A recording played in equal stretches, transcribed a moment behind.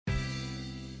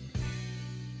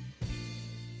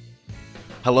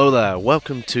Hello there,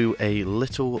 welcome to a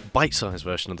little bite-sized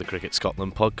version of the Cricket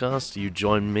Scotland podcast. You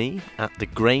join me at the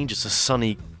Grange. It's a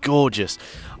sunny, gorgeous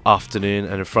afternoon,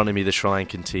 and in front of me the Sri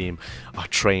Lankan team are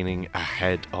training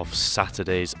ahead of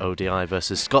Saturday's ODI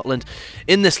versus Scotland.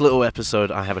 In this little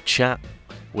episode I have a chat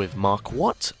with Mark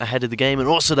Watt ahead of the game, and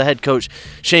also the head coach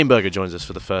Shane Berger joins us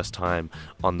for the first time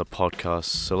on the podcast.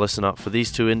 So listen up for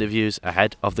these two interviews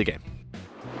ahead of the game.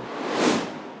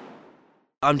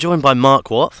 I'm joined by Mark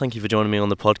Watt. Thank you for joining me on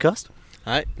the podcast.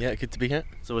 Hi, yeah, good to be here.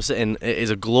 So we're sitting, it is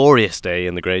a glorious day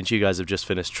in the Grange. You guys have just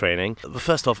finished training. But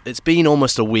first off, it's been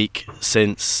almost a week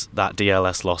since that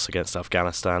DLS loss against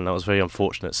Afghanistan. That was very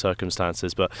unfortunate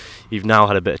circumstances, but you've now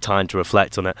had a bit of time to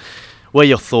reflect on it. What are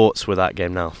your thoughts with that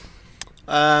game now?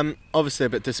 Obviously a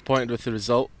bit disappointed with the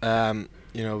result.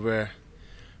 We're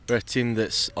a team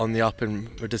that's on the up,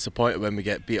 and we're disappointed when we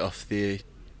get beat off the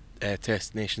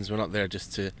Test nations. We're not there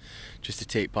just to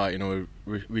take part.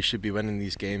 We should be winning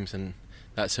these games, and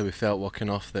that's how we felt walking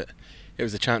off. That it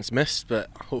was a chance missed, but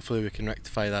hopefully we can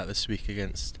rectify that this week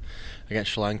against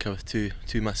Sri Lanka with two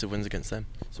massive wins against them.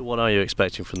 So what are you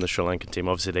expecting from the Sri Lankan team?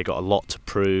 Obviously they got a lot to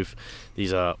prove.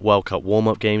 These are World Cup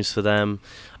warm-up games for them,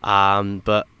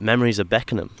 but memories of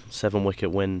Beckenham, 7-wicket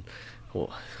win.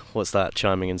 What's that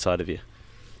chiming inside of you?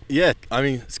 Yeah, I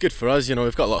mean, it's good for us.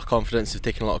 We've got a lot of confidence. We've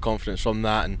taken a lot of confidence from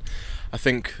that, and I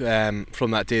think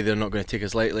from that day they're not going to take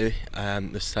us lightly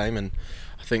this time, and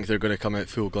I think they're going to come out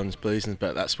full guns blazing.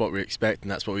 But that's what we expect,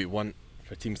 and that's what we want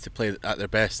for teams to play at their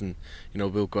best, and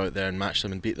we'll go out there and match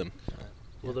them and beat them.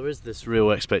 Well, there is this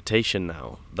real expectation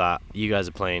now that you guys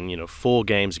are playing, 4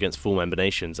 games against full member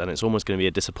nations, and it's almost going to be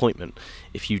a disappointment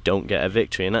if you don't get a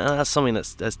victory, and that's something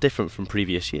that's different from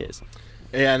previous years.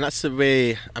 Yeah, and that's the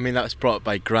way. I mean, that was brought up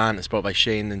by Grant, it's brought up by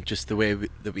Shane, and just the way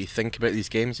that we think about these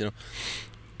games.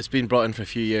 It's been brought in for a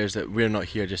few years that we're not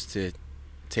here just to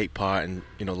take part and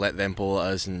let them bowl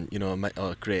at us, and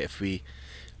great if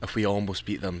we almost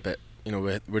beat them, but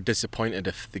we're disappointed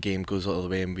if the game goes all the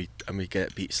way and we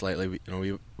get beat slightly.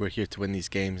 We're here to win these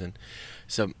games, and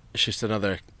so it's just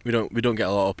another. We don't get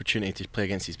a lot of opportunity to play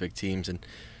against these big teams, and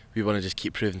we want to just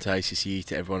keep proving to ICC,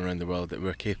 to everyone around the world, that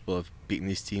we're capable of beating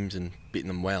these teams and beating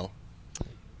them well.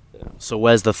 So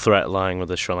where's the threat lying with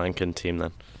the Sri Lankan team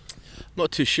then?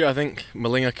 Not too sure. I think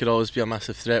Malinga could always be a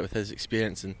massive threat with his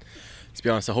experience, and to be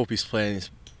honest, I hope he's playing. He's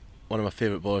one of my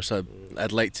favourite bowlers, so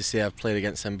I'd like to say I've played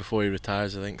against him before he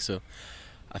retires, I think. So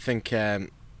I think,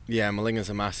 Malinga's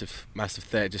a massive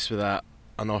threat just with that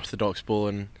unorthodox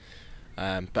bowling,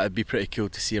 but it'd be pretty cool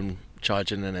to see him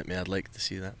charging in at me. I'd like to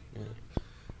see that. Yeah.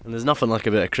 And there's nothing like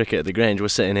a bit of cricket at the Grange. We're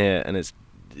sitting here, and it's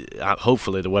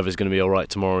hopefully the weather's going to be all right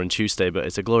tomorrow and Tuesday, but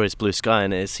it's a glorious blue sky,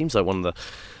 and it seems like one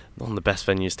of the best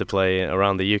venues to play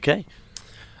around the UK.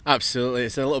 Absolutely,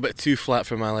 it's a little bit too flat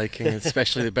for my liking,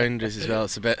 especially the boundaries as well.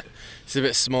 It's a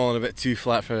bit small and a bit too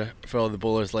flat for all the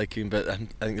bowlers' liking, but I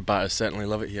think the batters certainly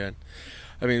love it here. And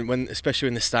I mean, especially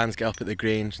when the stands get up at the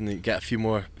Grange and you get a few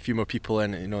more people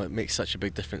in, it makes such a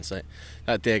big difference. Like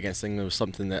that day against England was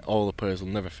something that all the players will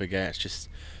never forget. It's just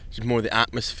more the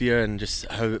atmosphere and just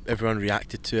how everyone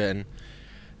reacted to it. And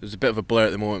it was a bit of a blur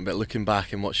at the moment, but looking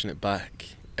back and watching it back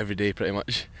every day, pretty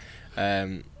much,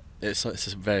 it's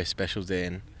a very special day.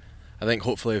 And I think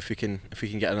hopefully if we can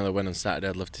get another win on Saturday,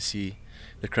 I'd love to see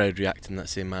the crowd react in that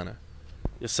same manner.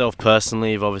 Yourself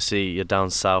personally, you're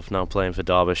down south now playing for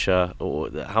Derbyshire.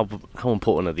 How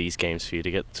important are these games for you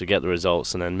to get the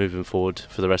results and then moving forward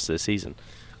for the rest of the season?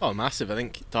 Oh, massive! I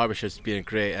think Derbyshire's been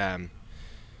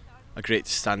a great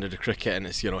standard of cricket, and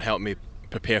it's helped me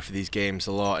prepare for these games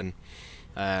a lot.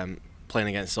 And playing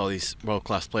against all these world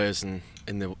class players in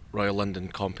the Royal London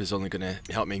comp is only going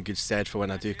to help me in good stead for when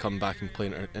I do come back and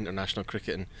play international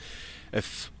cricket. And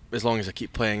as long as I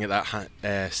keep playing at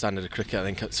that standard of cricket, I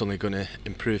think it's only going to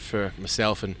improve for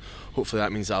myself, and hopefully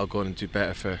that means that I'll go on and do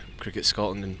better for Cricket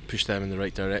Scotland and push them in the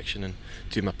right direction and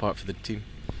do my part for the team.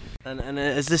 And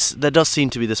there does seem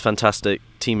to be this fantastic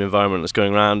team environment that's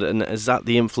going around, and is that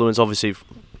the influence obviously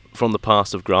from the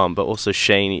past of Grant, but also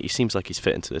Shane? He seems like he's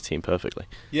fit into the team perfectly.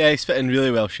 Yeah, he's fitting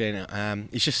really well, Shane.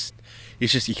 He's just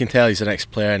you can tell he's an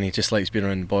ex-player, and he just likes being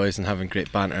around the boys and having great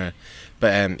banter.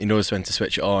 But he knows when to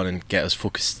switch it on and get us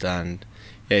focused. And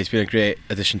yeah, he's been a great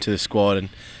addition to the squad, and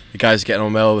the guys are getting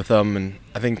on well with him. And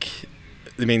I think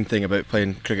the main thing about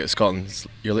playing cricket at Scotland is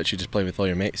you're literally just playing with all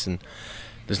your mates, and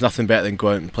there's nothing better than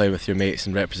going out and playing with your mates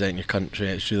and representing your country.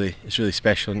 It's really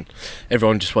special, and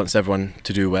everyone just wants everyone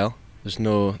to do well. There's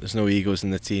no egos in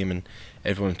the team, and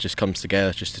everyone just comes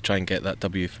together just to try and get that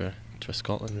W for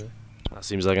Scotland, really. That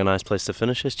seems like a nice place to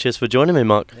finish this. Cheers for joining me,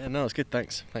 Mark. Yeah, no, it's good.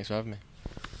 Thanks for having me.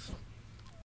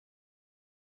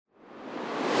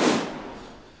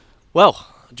 Well,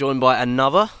 joined by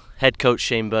another head coach,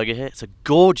 Shane Berger here. It's a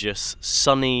gorgeous,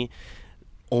 sunny,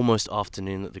 almost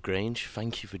afternoon at the Grange.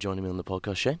 Thank you for joining me on the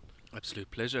podcast, Shane.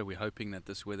 Absolute pleasure. We're hoping that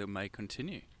this weather may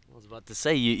continue. I was about to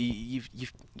say, you've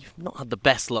not had the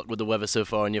best luck with the weather so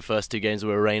far in your first 2 games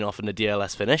with a rain-off and a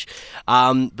DLS finish,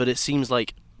 but it seems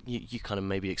like you kind of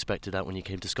maybe expected that when you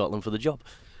came to Scotland for the job.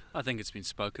 I think it's been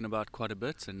spoken about quite a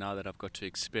bit, and now that I've got to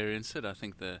experience it, I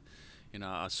think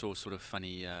I saw sort of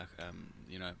funny,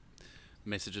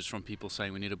 messages from people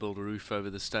saying we need to build a roof over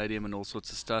the stadium and all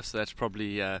sorts of stuff. So that's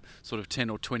probably sort of 10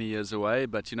 or 20 years away.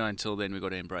 But until then, we've got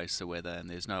to embrace the weather, and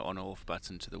there's no on or off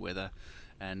button to the weather.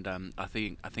 And I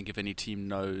think if any team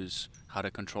knows how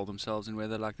to control themselves in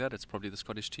weather like that, it's probably the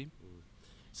Scottish team.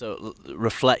 So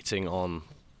reflecting on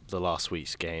the last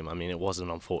week's game, I mean, it was an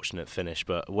unfortunate finish,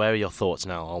 but where are your thoughts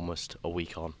now, almost a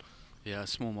week on? Yeah,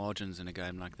 small margins in a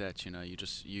game like that,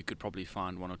 you could probably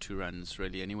find 1 or 2 runs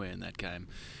really anywhere in that game.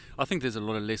 I think there's a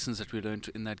lot of lessons that we learned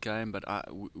in that game, but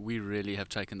we really have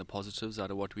taken the positives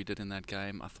out of what we did in that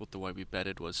game. I thought the way we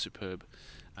batted was superb.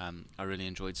 I really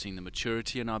enjoyed seeing the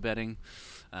maturity in our batting.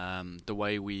 The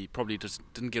way we probably just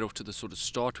didn't get off to the sort of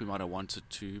start we might have wanted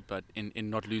to, but in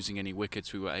not losing any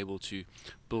wickets, we were able to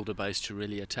build a base to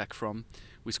really attack from.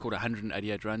 We scored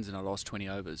 188 runs in our last 20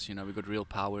 overs. We've got real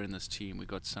power in this team. We've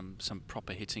got some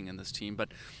proper hitting in this team. But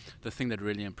the thing that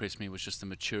really impressed me was just the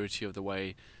maturity of the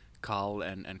way Carl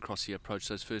and Crossy approached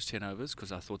those first 10 overs,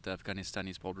 because I thought the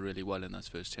Afghanistanis bowled really well in those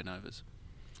first 10 overs.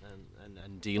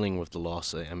 And dealing with the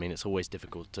loss, I mean, it's always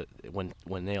difficult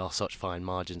when they are such fine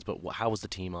margins. But how was the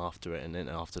team after it and then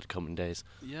after the coming days?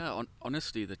 Yeah,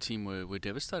 honestly, the team were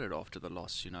devastated after the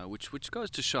loss. Which goes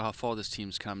to show how far this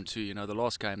team's come to. The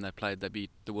last game they played, they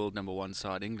beat the world number 1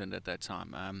 side, England, at that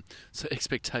time. So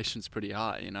expectations pretty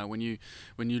high. When you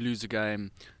lose a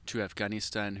game to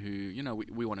Afghanistan, who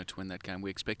we wanted to win that game, we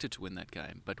expected to win that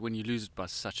game. But when you lose it by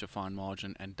such a fine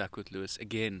margin, and Duckworth Lewis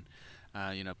again,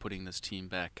 putting this team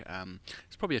back.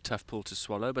 It's probably a tough pill to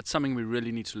swallow, but something we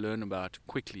really need to learn about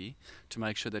quickly to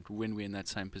make sure that when we're in that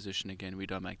same position again, we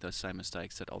don't make those same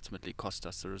mistakes that ultimately cost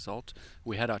us the result.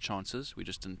 We had our chances, we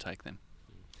just didn't take them.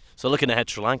 So looking ahead,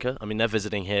 Sri Lanka, I mean, they're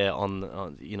visiting here on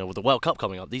with the World Cup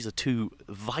coming up. These are 2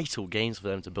 vital games for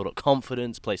them to build up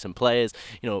confidence, play some players,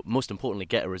 most importantly,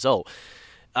 get a result.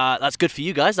 That's good for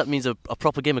you guys. That means a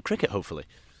proper game of cricket, hopefully.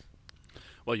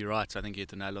 Well, you're right. I think you hit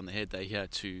the nail on the head. They're here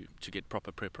to get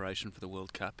proper preparation for the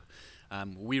World Cup.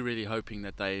 We're really hoping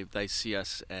that they see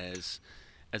us as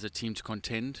a team to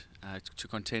contend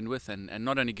with, and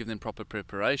not only give them proper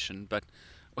preparation, but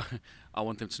I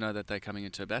want them to know that they're coming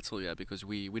into a battle here, because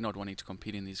we're not wanting to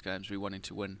compete in these games. We're wanting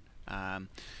to win.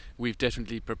 We've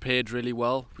definitely prepared really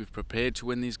well. We've prepared to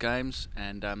win these games,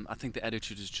 and I think the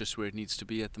attitude is just where it needs to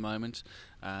be at the moment.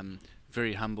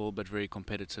 Very humble but very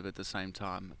competitive at the same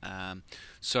time.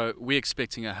 So we're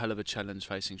expecting a hell of a challenge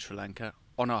facing Sri Lanka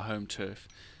on our home turf.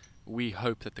 We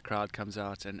hope that the crowd comes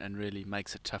out and really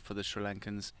makes it tough for the Sri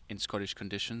Lankans in Scottish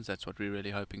conditions. That's what we're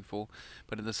really hoping for.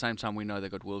 But at the same time, we know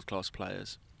they've got world-class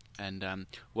players. And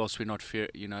whilst we're not fair,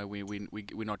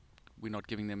 we're not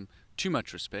giving them too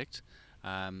much respect.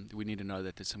 We need to know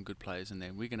that there's some good players in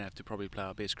there. We're going to have to probably play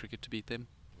our best cricket to beat them.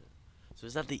 So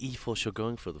is that the ethos you're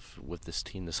going for with this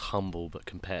team, this humble but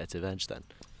competitive edge then?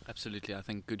 Absolutely. I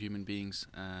think good human beings.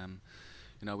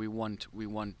 We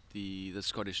want the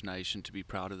Scottish nation to be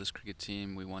proud of this cricket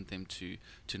team. We want them to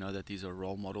know that these are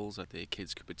role models that their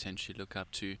kids could potentially look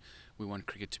up to. We want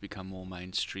cricket to become more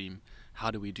mainstream. How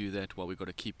do we do that? Well, we've got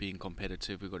to keep being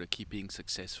competitive. We've got to keep being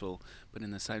successful. But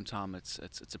in the same time, it's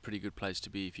a pretty good place to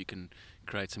be if you can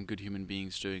create some good human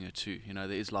beings doing it too.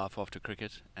 There is life after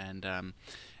cricket, and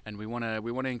we want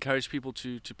to encourage people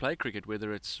to play cricket,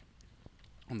 whether it's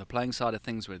on the playing side of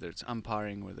things, whether it's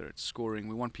umpiring, whether it's scoring.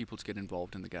 We want people to get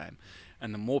involved in the game,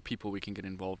 and the more people we can get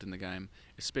involved in the game,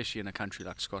 especially in a country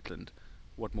like Scotland,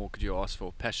 what more could you ask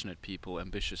for? Passionate people,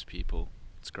 ambitious people.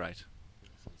 It's great.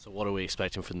 So what are we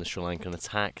expecting from the Sri Lankan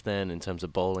attack then, in terms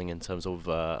of bowling, in terms of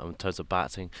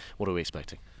batting? What are we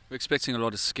expecting? We're expecting a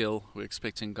lot of skill. We're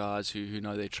expecting guys who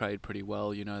know their trade pretty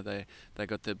well. They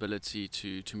got the ability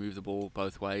to move the ball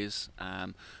both ways.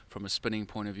 From a spinning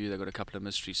point of view, they've got a couple of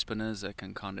mystery spinners that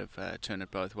can kind of turn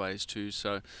it both ways too.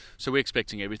 So we're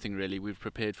expecting everything really. We've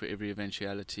prepared for every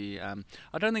eventuality.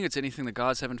 I don't think it's anything the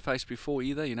guys haven't faced before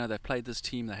either. They've played this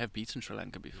team. They have beaten Sri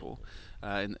Lanka before,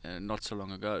 not so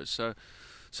long ago.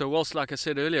 So whilst, like I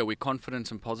said earlier, we're confident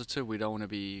and positive, we don't want to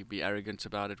be arrogant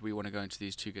about it. We want to go into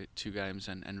these two games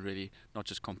and really not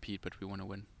just compete, but we want to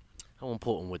win. How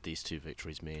important would these 2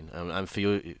 victories mean? And for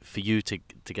you to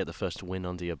get the first win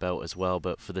under your belt as well,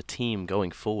 but for the team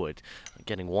going forward,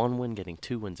 getting 1 win, getting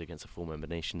 2 wins against a 4-member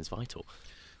nation is vital.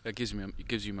 It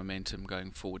gives you momentum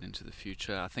going forward into the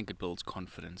future. I think it builds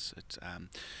confidence. And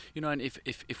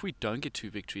if we don't get 2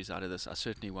 victories out of this, I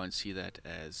certainly won't see that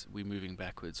as we're moving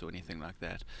backwards or anything like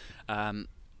that.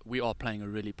 We are playing a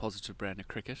really positive brand of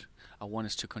cricket. I want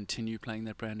us to continue playing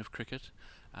that brand of cricket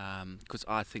because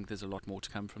I think there's a lot more to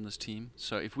come from this team.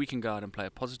 So if we can go out and play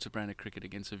a positive brand of cricket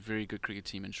against a very good cricket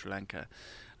team in Sri Lanka,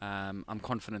 I'm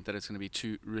confident that it's going to be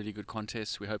 2 really good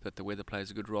contests. We hope that the weather plays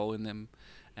a good role in them,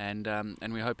 and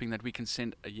we're hoping that we can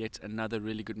send yet another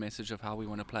really good message of how we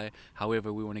want to play,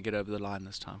 however we want to get over the line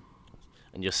this time.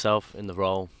 And yourself in the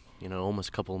role, almost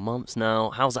a couple of months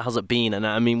now. How's it been? And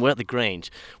I mean, we're at the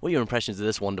Grange. What are your impressions of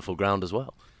this wonderful ground as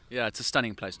well? Yeah, it's a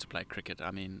stunning place to play cricket.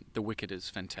 I mean, the wicket is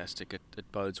fantastic.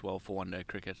 It bodes well for one-day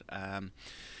cricket.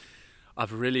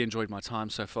 I've really enjoyed my time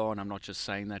so far, and I'm not just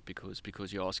saying that because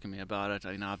you're asking me about it.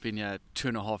 I've been here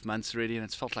 2.5 months already, and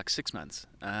it's felt like 6 months.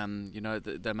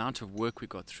 The amount of work we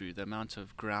got through, the amount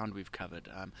of ground we've covered.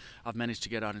 I've managed to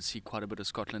get out and see quite a bit of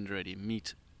Scotland already,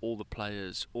 meet all the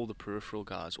players, all the peripheral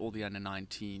guys, all the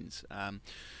under-19s.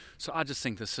 So I just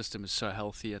think the system is so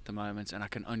healthy at the moment, and I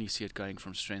can only see it going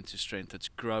from strength to strength. It's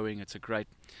growing. It's a great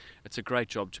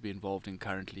job to be involved in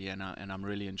currently, and I'm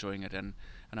really enjoying it, and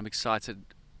I'm excited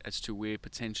as to where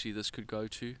potentially this could go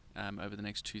to over the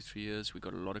next 2-3 years. We've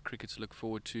got a lot of cricket to look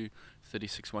forward to,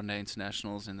 36 one-day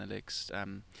internationals in the next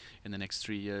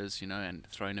 3 years, and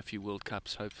throw in a few World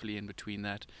Cups hopefully in between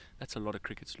that. That's a lot of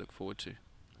cricket to look forward to.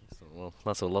 Well,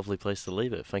 that's a lovely place to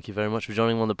leave it. Thank you very much for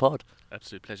joining me on the pod.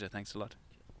 Absolute pleasure. Thanks a lot.